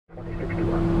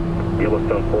2061.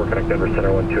 Yellowstone 4, connect Denver Center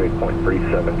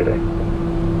 128.37, good day.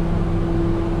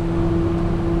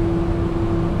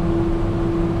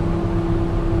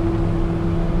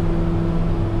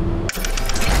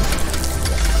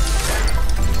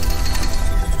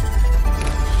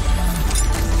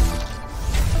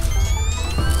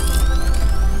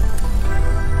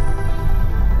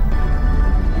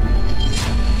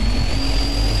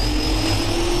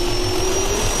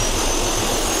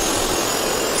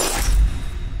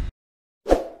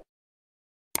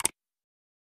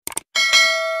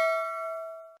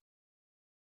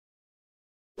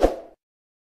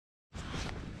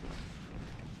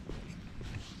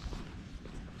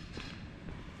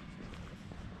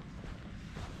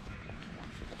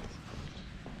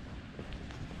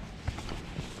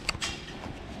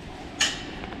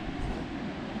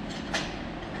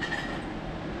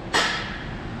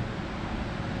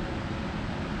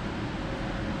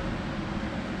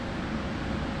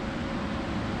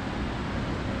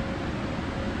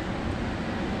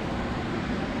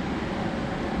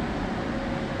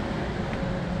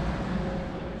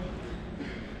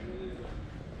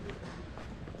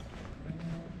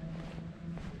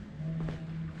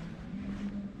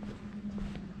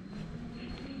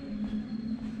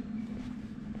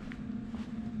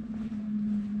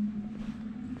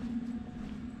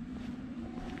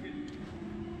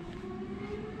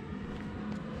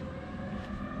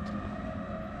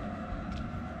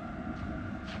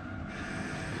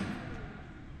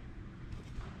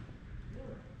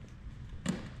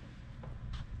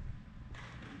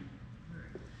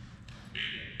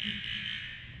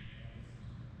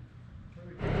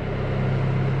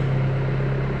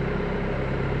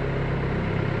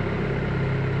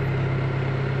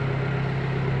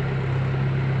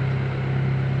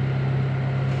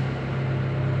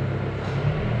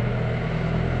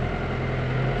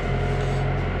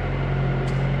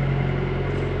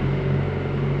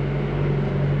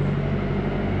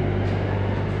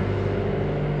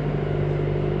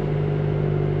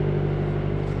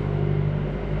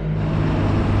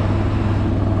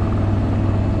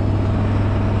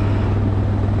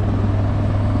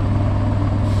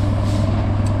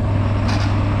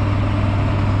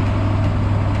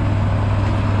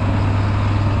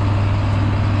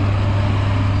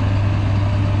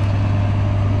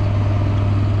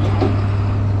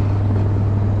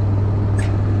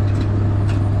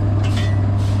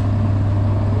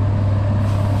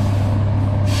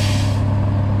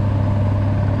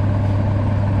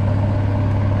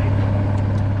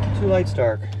 Lights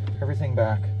dark, everything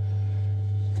back.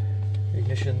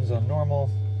 Ignition's on normal.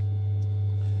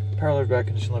 Power lever's back,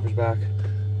 ignition lever's back.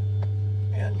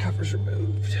 And cover's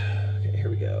removed. Okay, here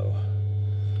we go.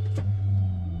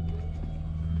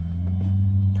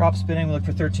 Prop spinning, we look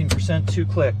for 13%, 2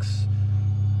 clicks.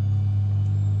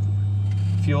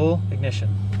 Fuel,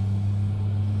 ignition.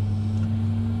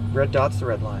 Red dot's the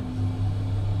red line.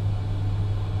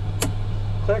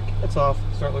 Click, it's off.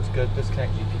 Start looks good.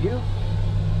 Disconnect GPU.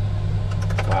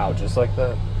 Wow, just like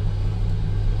that.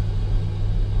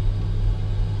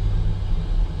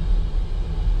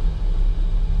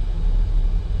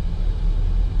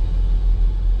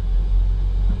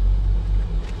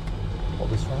 Hold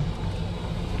this one.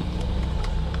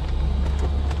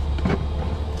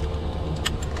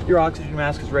 Your oxygen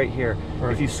mask is right here.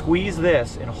 Right. If you squeeze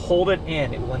this and hold it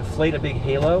in, it will inflate a big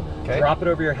halo. Okay. Drop Drop it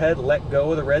over your head, let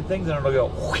go of the red things, and it'll go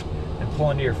whoosh, and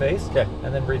pull into your face. Okay.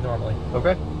 And then breathe normally.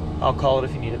 Okay. I'll call it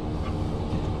if you need it.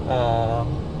 All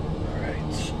right.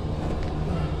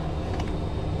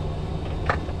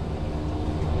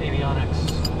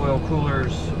 Avionics, oil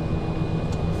coolers,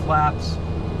 flaps.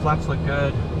 Flaps look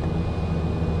good.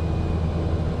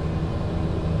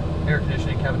 Air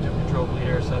conditioning, cabin temp control, bleed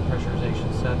air set,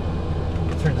 pressurization set.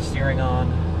 Turn the steering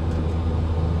on.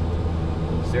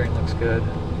 Steering looks good.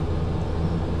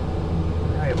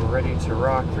 All right, we're ready to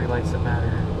rock. 3 lights that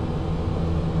matter.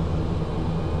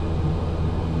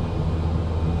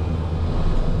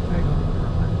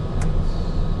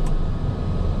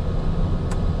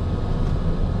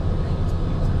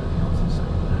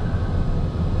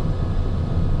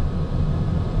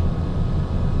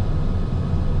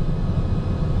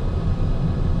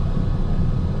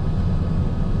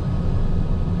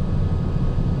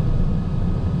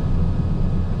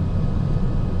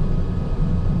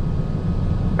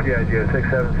 Piaggio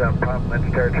 677, pop,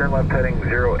 lens tower, turn left heading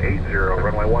 080,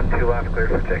 runway 12 left, clear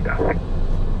for takeoff.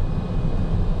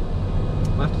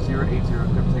 Left 080, clear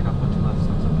for takeoff, 12 left,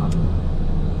 thumbs up, pop.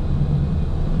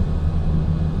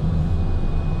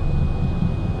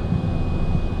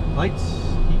 Lights,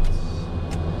 heats.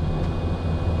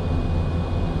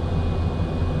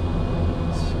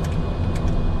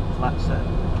 flat set.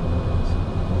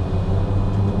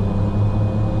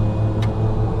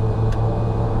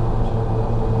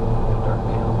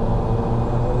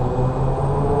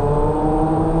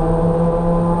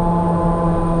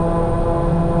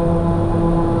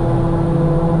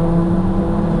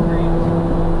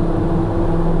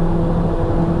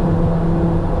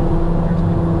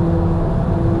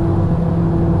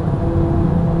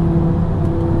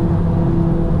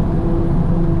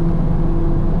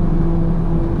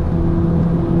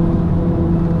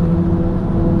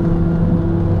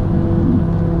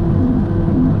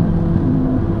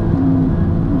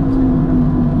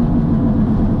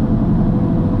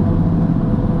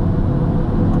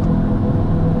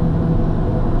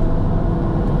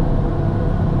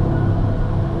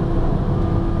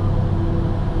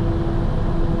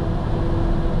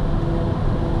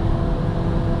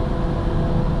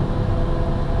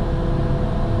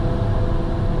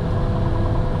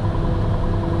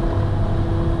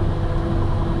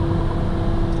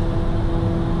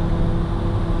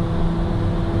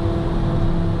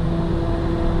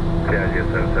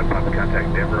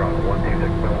 Contact Denver on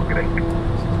 126.1. Good day.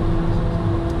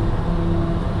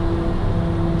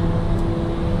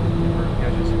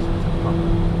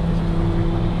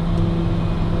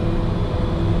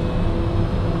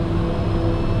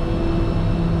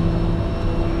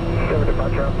 Denver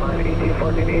departure on 5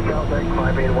 ET14 8000,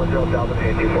 climbing 10,000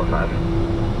 AT45.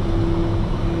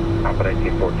 Papa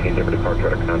 1914, Denver departure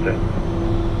at contact.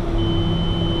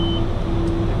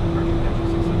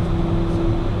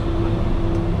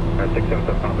 Alright,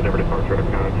 677 Papa, Denver departure at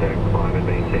contact, climb and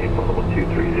maintain flight level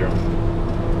 230.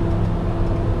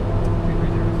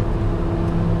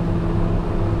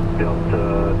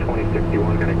 Delta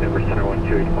 2061, connect Denver Center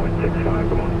 128.65,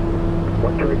 good morning.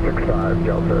 12865,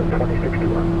 Delta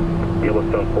 2061.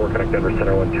 Yellowstone 4, connect Denver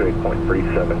Center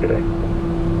 128.37, good day.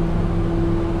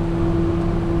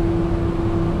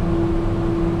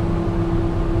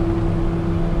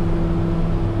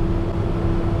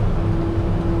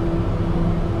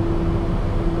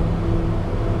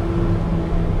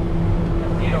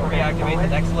 Reactivate the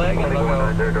next leg and they'll go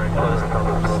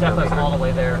step us all the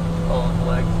way there, all on the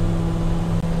legs.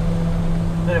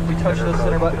 Then if we touch this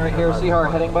center button right here, see how our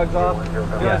heading bug's off? You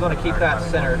always want to keep that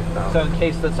centered. So in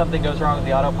case that something goes wrong with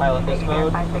the autopilot in this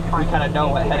mode, we kind of know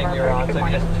what heading we were on. So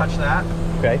if you just touch that,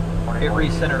 Okay. it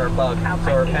recentered our bug.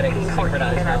 So our heading is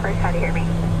synchronized now. How do you hear me?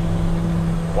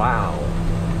 Wow.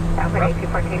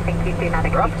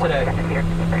 Rough today.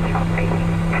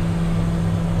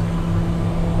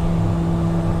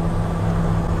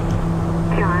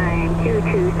 Climb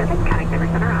 227, connect Denver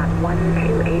Center on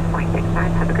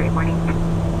 128.65. Have a great morning.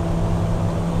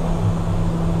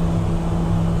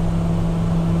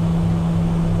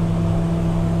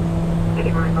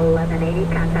 Climb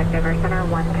 1180, contact Denver Center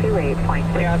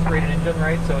 128.65. They aspirated engine,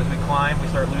 right? So as we climb, we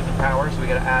start losing power, so we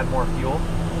got to add more fuel.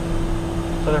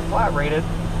 So they're flat rated.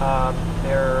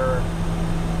 They're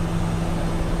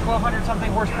 1,200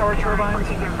 something horsepower turbines,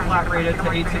 flat rated to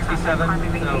 867,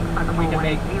 so we can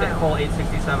make the full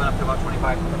 867 up to about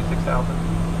 26,000.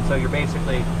 So you're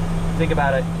basically, think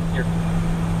about it, your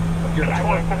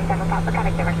torque. 77 Papa,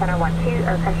 connect Denver Center 13,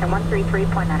 or session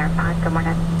 133.95. Good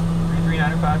morning.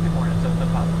 3395, good morning, 77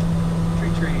 Papa.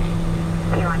 Tree.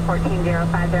 Q1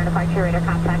 1405, their departure radar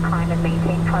contact, climb and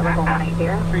maintain, flight level 180.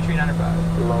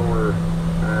 3395. Lower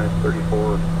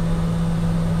 34.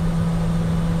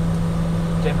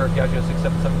 Denver, Piaggio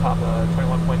 677 Papa,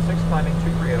 21.6, climbing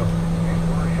 230.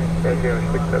 Piaggio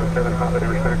 677 Papa,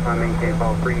 Denver Center, climb maintain,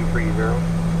 fall 330.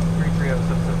 330,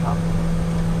 77 Papa.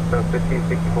 So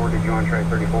 1564, did you want to try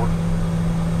 34?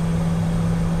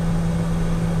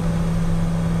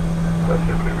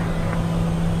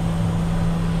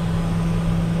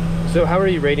 So how are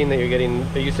you rating that you're getting,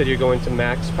 you said you're going to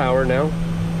max power now?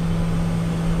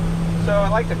 So I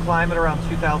like to climb at around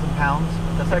 2,000 pounds.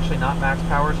 That's actually not max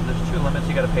power, so there's two limits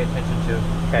you got to pay attention to.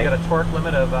 Okay. You got a torque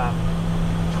limit of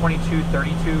 22,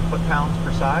 32 foot-pounds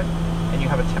per side, and you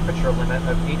have a temperature limit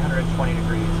of 820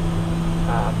 degrees.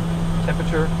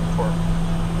 Temperature, torque.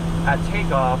 At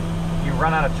takeoff, you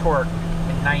run out of torque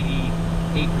in 98%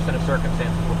 of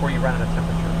circumstances before you run out of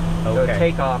temperature. So at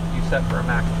takeoff, you set for a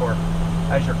max torque.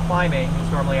 As you're climbing,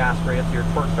 it's normally aspirated, so your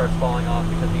torque starts falling off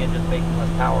because the engine's making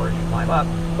less power as you climb up.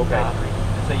 Okay.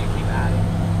 And so you keep adding.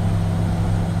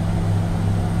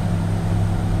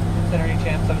 Is there any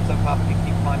chance 77 Papa can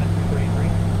keep climbing through 33?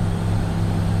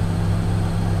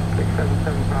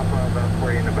 677 Papa, about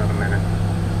 40 in about a minute.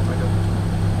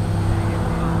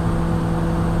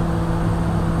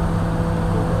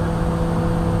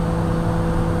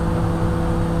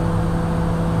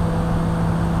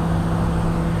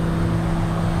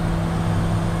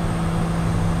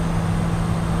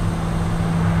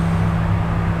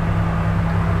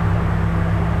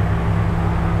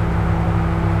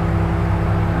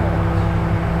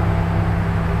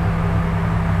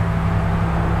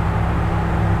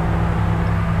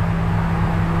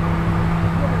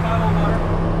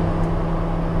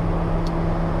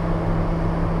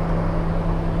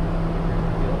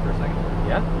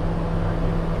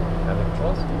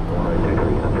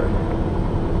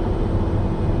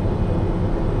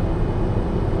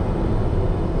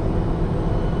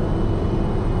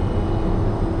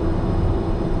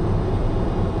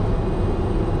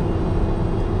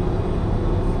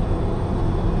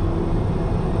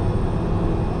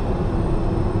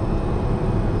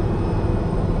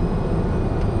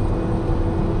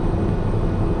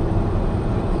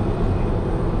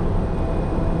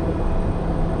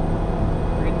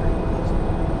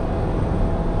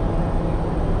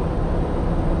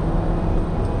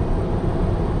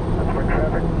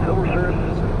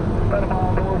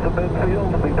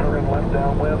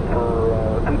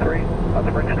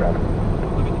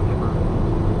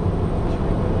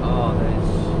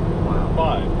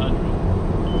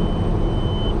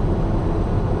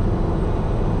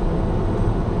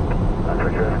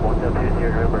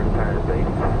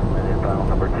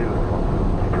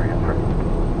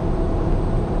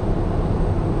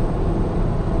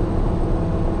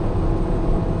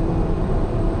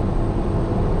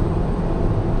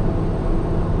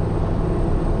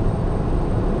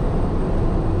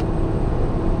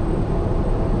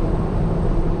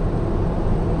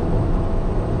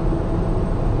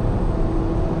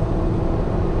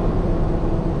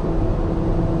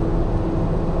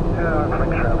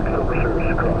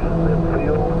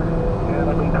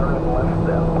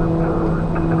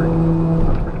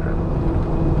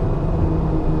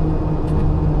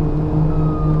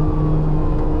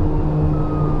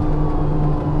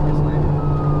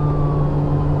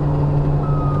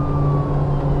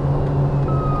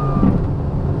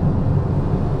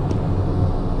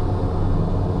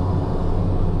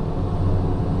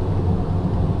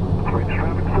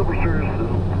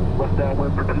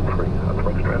 downwind for 23, that's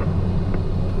French traffic.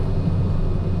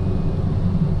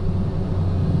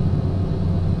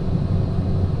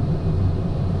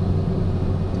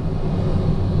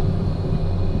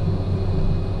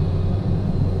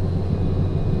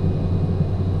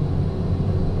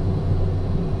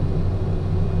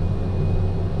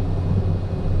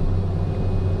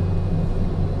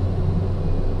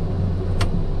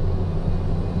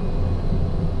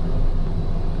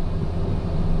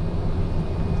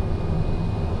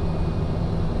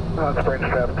 Hot Springs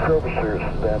traffic,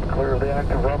 Silversters, stand clear of the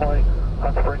active runway,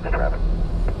 Hot Springs traffic.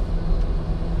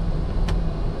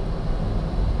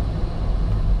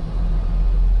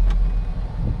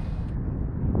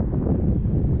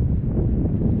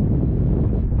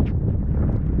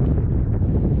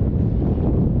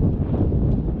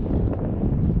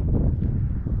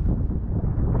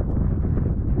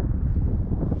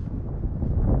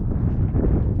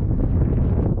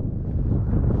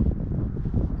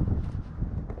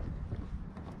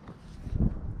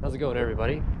 How's it going,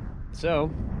 everybody?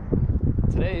 So,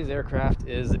 today's aircraft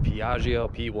is the Piaggio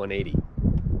P180.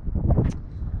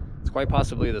 It's quite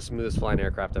possibly the smoothest flying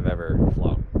aircraft I've ever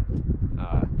flown.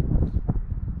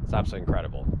 It's absolutely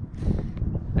incredible.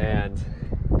 And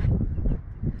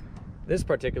this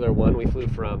particular one, we flew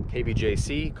from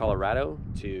KBJC, Colorado,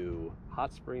 to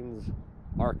Hot Springs,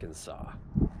 Arkansas.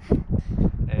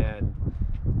 And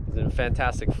it was a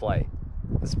fantastic flight.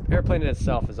 This airplane in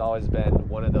itself has always been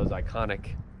one of those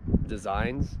iconic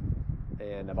designs,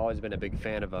 and I've always been a big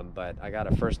fan of them, but I got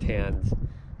a first-hand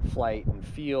flight and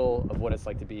feel of what it's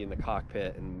like to be in the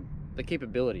cockpit and the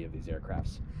capability of these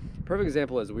aircrafts. Perfect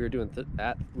example is we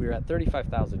were at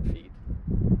 35,000 feet,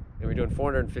 and we were doing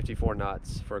 454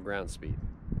 knots for a ground speed,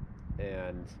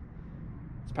 and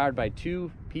it's powered by two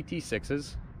PT6s,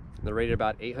 and they're rated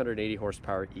about 880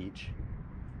 horsepower each,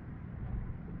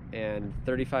 and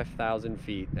 35,000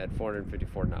 feet at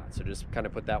 454 knots. So just kind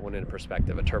of put that one in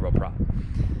perspective, a turboprop.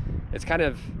 It's kind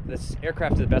of, this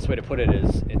aircraft, the best way to put it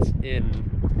is, it's in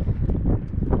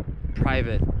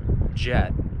private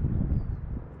jet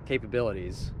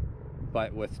capabilities,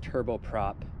 but with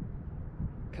turboprop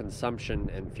consumption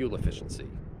and fuel efficiency.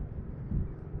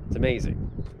 It's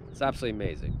amazing. It's absolutely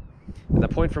amazing. And the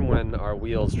point from when our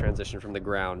wheels transition from the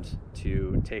ground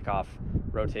to takeoff,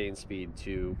 rotating speed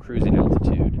to cruising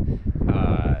altitude,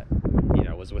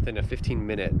 was within a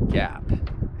 15-minute gap,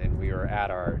 and we were at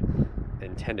our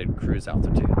intended cruise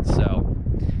altitude. So,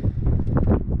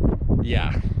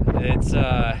 yeah, it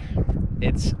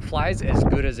flies as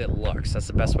good as it looks. That's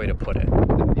the best way to put it.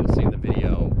 And you'll see in the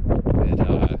video,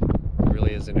 it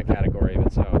really is in a category of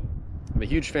its own. I'm a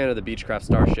huge fan of the Beechcraft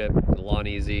Starship, the Lawn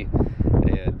Easy,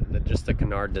 and just the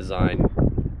canard design.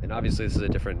 And obviously this is a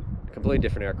completely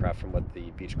different aircraft from what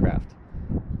the Beechcraft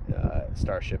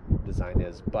Starship design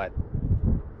is, but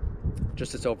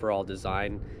just its overall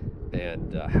design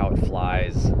and how it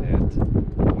flies, and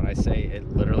when I say it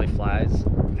literally flies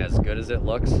as good as it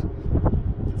looks,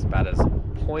 it's about as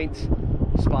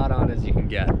spot on as you can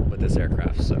get with this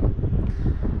aircraft. So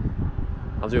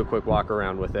I'll do a quick walk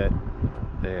around with it,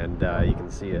 and you can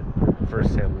see it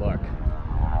firsthand look.